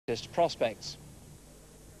brightest prospects.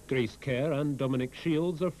 Grace Kerr and Dominic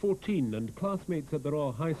Shields are 14 and classmates at the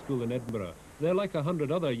Royal High School in Edinburgh. They're like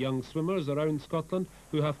 100 other young swimmers around Scotland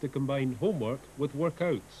who have to combine homework with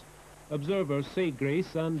workouts. Observers say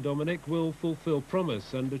Grace and Dominic will fulfil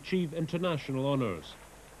promise and achieve international honours.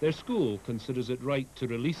 Their school considers it right to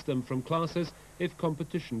release them from classes if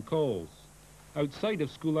competition calls. Outside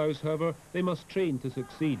of school hours, however, they must train to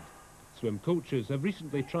succeed. Swim coaches have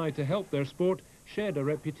recently tried to help their sport shed a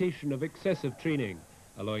reputation of excessive training,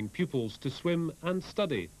 allowing pupils to swim and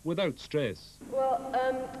study without stress. Well,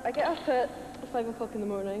 I get up at 5 o'clock in the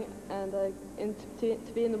morning and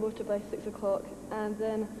to be in the water by 6 o'clock, and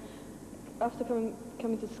then after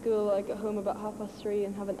coming to school I get home about 3:30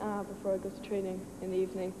 and have an hour before I go to training in the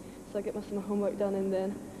evening, so I get most of my homework done, and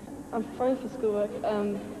then I'm fine for schoolwork.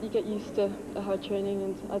 You get used to the hard training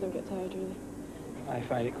and I don't get tired really. I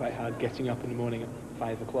find it quite hard getting up in the morning at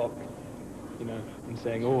 5 o'clock, you know, and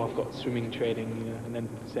saying, oh, I've got swimming training, you know, and then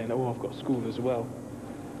saying, oh, I've got school as well.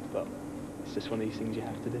 But it's just one of these things you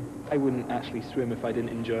have to do. I wouldn't actually swim if I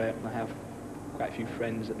didn't enjoy it. I have quite a few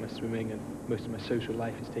friends that are swimming, and most of my social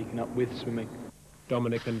life is taken up with swimming.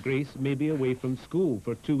 Dominic and Grace may be away from school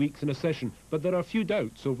for 2 weeks in a session, but there are few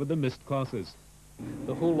doubts over the missed classes.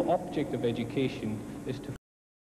 The whole object of education is to